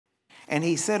And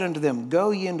he said unto them,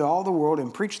 Go ye into all the world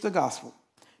and preach the gospel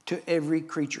to every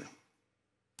creature.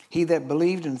 He that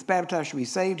believed and is baptized shall be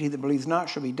saved. He that believes not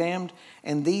shall be damned.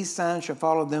 And these signs shall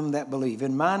follow them that believe.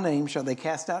 In my name shall they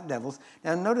cast out devils.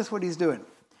 Now notice what he's doing.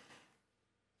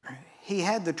 He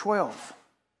had the 12.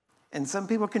 And some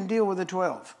people can deal with the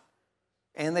 12.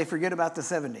 And they forget about the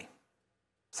 70.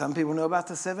 Some people know about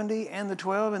the 70 and the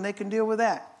 12, and they can deal with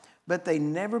that. But they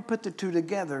never put the two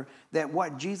together, that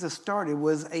what Jesus started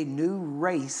was a new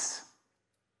race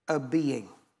of being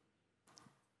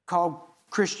called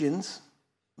Christians,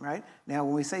 right? Now,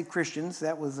 when we say Christians,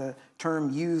 that was a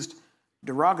term used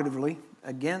derogatively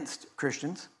against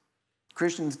Christians.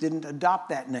 Christians didn't adopt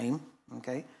that name,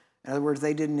 okay? In other words,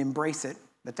 they didn't embrace it,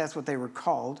 but that's what they were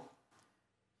called.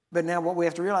 But now what we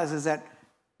have to realize is that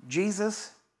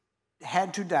Jesus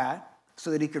had to die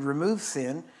so that he could remove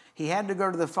sin. He had to go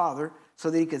to the Father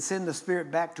so that he could send the Spirit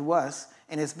back to us.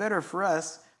 And it's better for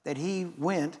us that he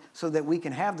went so that we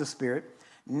can have the Spirit.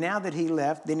 Now that he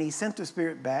left, then he sent the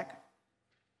Spirit back.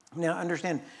 Now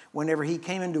understand, whenever he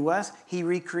came into us, he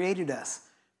recreated us.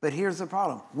 But here's the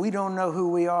problem. We don't know who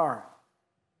we are.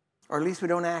 Or at least we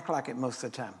don't act like it most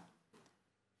of the time.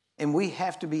 And we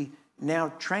have to be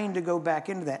now trained to go back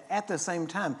into that at the same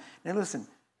time. Now listen,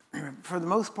 for the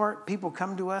most part, people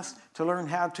come to us to learn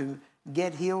how to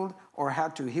get healed or how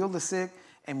to heal the sick,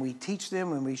 and we teach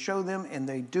them and we show them, and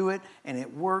they do it, and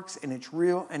it works, and it's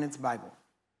real, and it's Bible.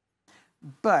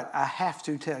 But I have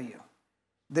to tell you,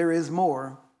 there is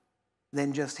more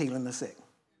than just healing the sick.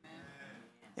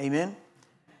 Amen?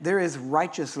 There is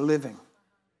righteous living.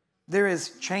 There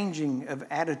is changing of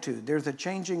attitude. There's a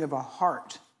changing of a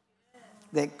heart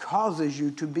that causes you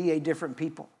to be a different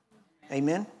people.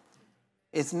 Amen?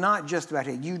 It's not just about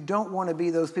it. You don't want to be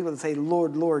those people that say,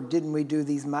 Lord, Lord, didn't we do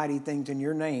these mighty things in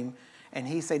your name? And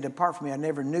he say, depart from me, I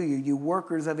never knew you, you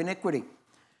workers of iniquity.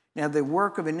 Now, the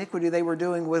work of iniquity they were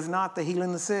doing was not the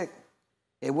healing the sick.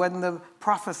 It wasn't the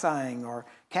prophesying or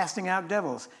casting out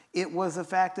devils. It was the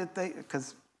fact that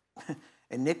because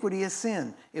iniquity is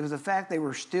sin. It was the fact they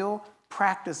were still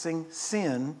practicing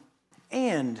sin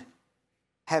and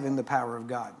having the power of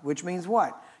God, which means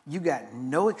what? You got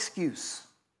no excuse.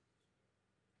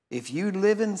 If you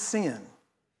live in sin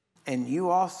and you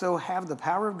also have the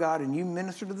power of God and you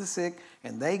minister to the sick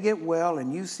and they get well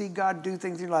and you see God do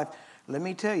things in your life, let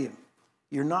me tell you,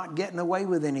 you're not getting away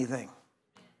with anything.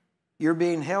 You're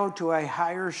being held to a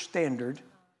higher standard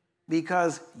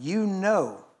because you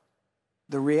know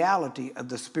the reality of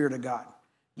the Spirit of God.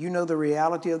 You know the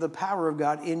reality of the power of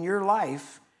God in your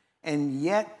life, and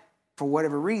yet, for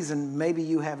whatever reason, maybe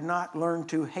you have not learned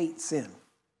to hate sin.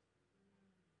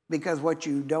 Because what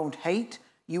you don't hate,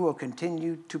 you will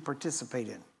continue to participate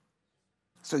in.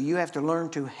 So you have to learn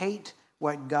to hate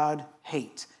what God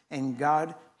hates. And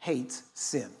God hates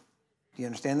sin. Do you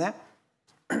understand that?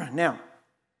 Now,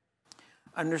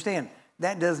 understand,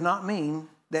 that does not mean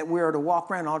that we are to walk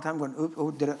around all the time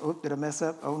going, did I mess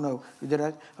up? Oh, no.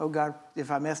 Oh, God,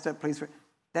 if I messed up, please.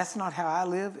 That's not how I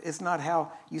live. It's not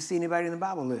how you see anybody in the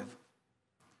Bible live.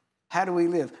 How do we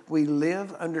live? We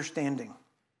live understanding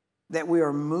that we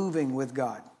are moving with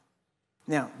God.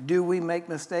 Now, do we make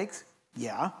mistakes?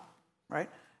 Yeah, right?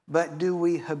 But do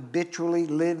we habitually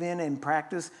live in and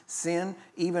practice sin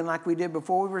even like we did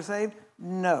before we were saved?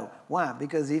 No. Why?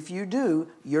 Because if you do,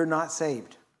 you're not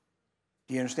saved.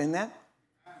 Do you understand that?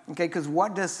 Okay, because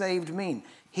what does saved mean?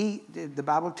 The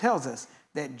Bible tells us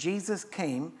that Jesus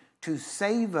came to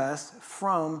save us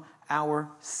from our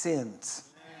sins.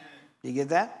 Do you get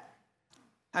that?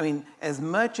 I mean, as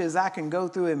much as I can go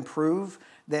through and prove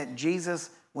that Jesus,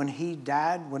 when he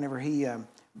died, whenever he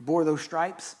bore those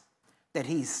stripes, that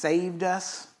he saved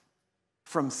us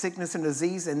from sickness and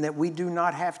disease, and that we do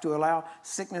not have to allow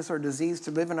sickness or disease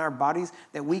to live in our bodies,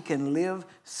 that we can live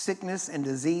sickness and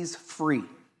disease free.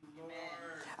 Amen.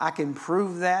 I can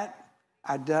prove that.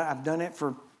 I've done it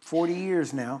for 40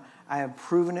 years now. I have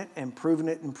proven it and proven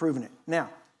it and proven it. Now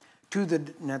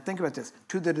think about this.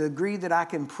 To the degree that I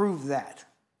can prove that,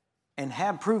 and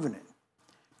have proven it,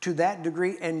 to that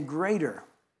degree and greater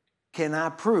can I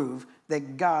prove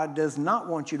that God does not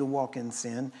want you to walk in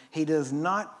sin. He does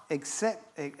not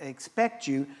expect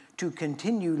you to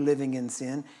continue living in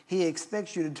sin. He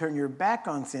expects you to turn your back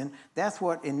on sin. That's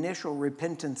what initial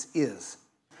repentance is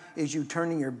you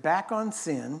turning your back on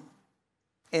sin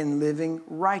and living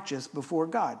righteous before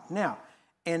God. Now,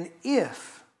 and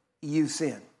if you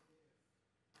sin,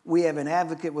 we have an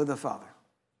advocate with the Father.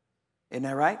 Isn't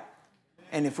that right?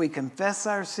 And if we confess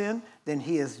our sin, then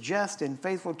he is just and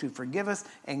faithful to forgive us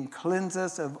and cleanse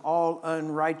us of all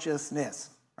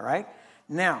unrighteousness. All right?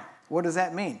 Now, what does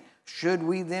that mean? Should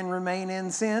we then remain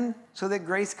in sin so that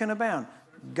grace can abound?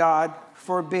 God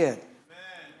forbid.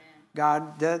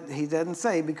 He doesn't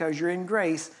say because you're in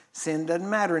grace, sin doesn't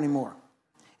matter anymore.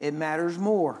 It matters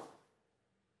more.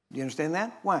 Do you understand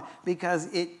that? Why?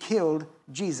 Because it killed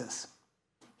Jesus.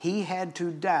 He had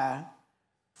to die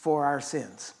for our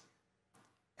sins.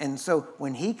 And so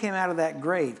when he came out of that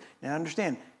grave, now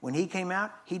understand, when he came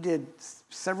out, he did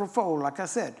several fold, like I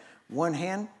said. One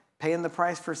hand, paying the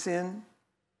price for sin,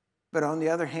 but on the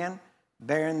other hand,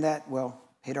 bearing that, well,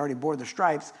 he'd already bore the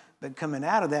stripes, but coming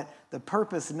out of that, the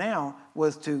purpose now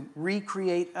was to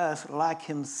recreate us like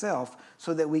himself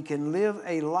so that we can live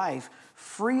a life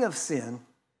free of sin,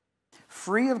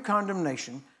 free of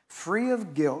condemnation, free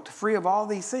of guilt, free of all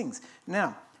these things.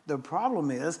 Now, the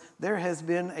problem is there has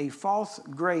been a false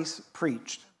grace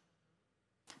preached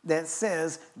that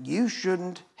says you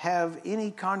shouldn't have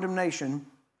any condemnation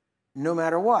no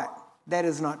matter what. That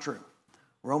is not true.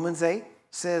 Romans 8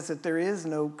 says that there is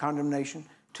no condemnation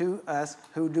to us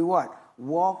who do what?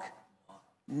 Walk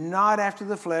not after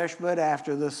the flesh, but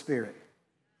after the Spirit.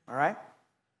 All right?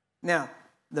 Now,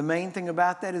 the main thing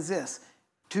about that is this.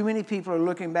 Too many people are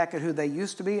looking back at who they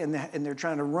used to be, and they're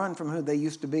trying to run from who they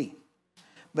used to be.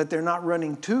 But they're not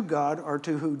running to God or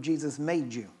to who Jesus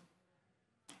made you.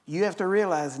 You have to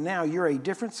realize now you're a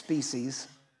different species.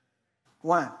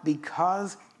 Why?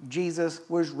 Because Jesus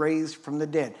was raised from the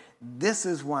dead. This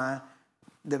is why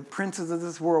the princes of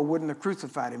this world wouldn't have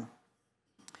crucified him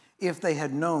if they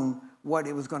had known what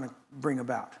it was going to bring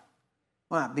about.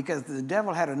 Why? Because the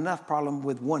devil had enough problem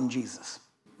with one Jesus.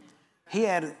 He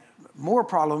had more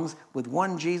problems with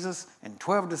one Jesus and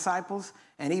 12 disciples,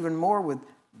 and even more with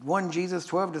one Jesus,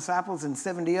 12 disciples, and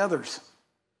 70 others.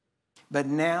 But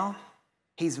now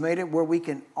he's made it where we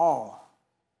can all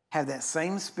have that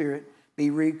same Spirit, be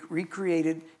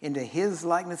recreated into his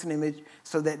likeness and image,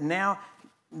 so that now,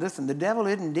 listen, the devil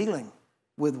isn't dealing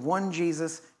with one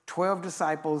Jesus, 12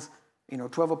 disciples,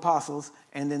 12 apostles,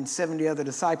 and then 70 other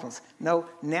disciples. No,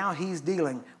 now he's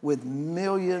dealing with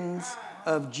millions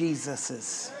of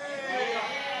Jesuses.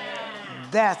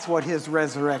 That's what his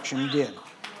resurrection did.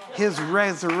 His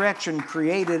resurrection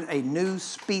created a new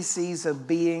species of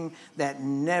being that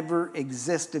never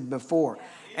existed before.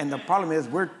 And the problem is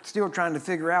we're still trying to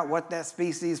figure out what that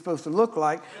species is supposed to look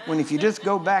like, when if you just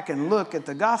go back and look at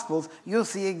the Gospels, you'll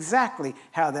see exactly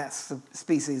how that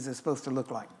species is supposed to look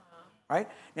like. Right?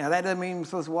 Now, that doesn't mean we're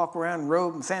supposed to walk around in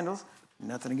robes and sandals.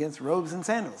 Nothing against robes and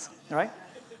sandals. Right?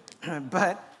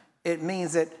 But it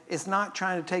means that it's not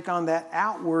trying to take on that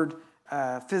outward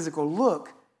physical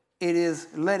look. It is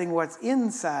letting what's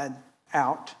inside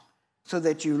out so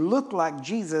that you look like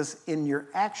Jesus in your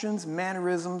actions,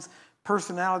 mannerisms,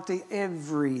 personality,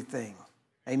 everything.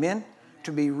 Amen?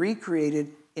 To be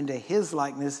recreated into his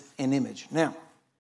likeness and image. Now,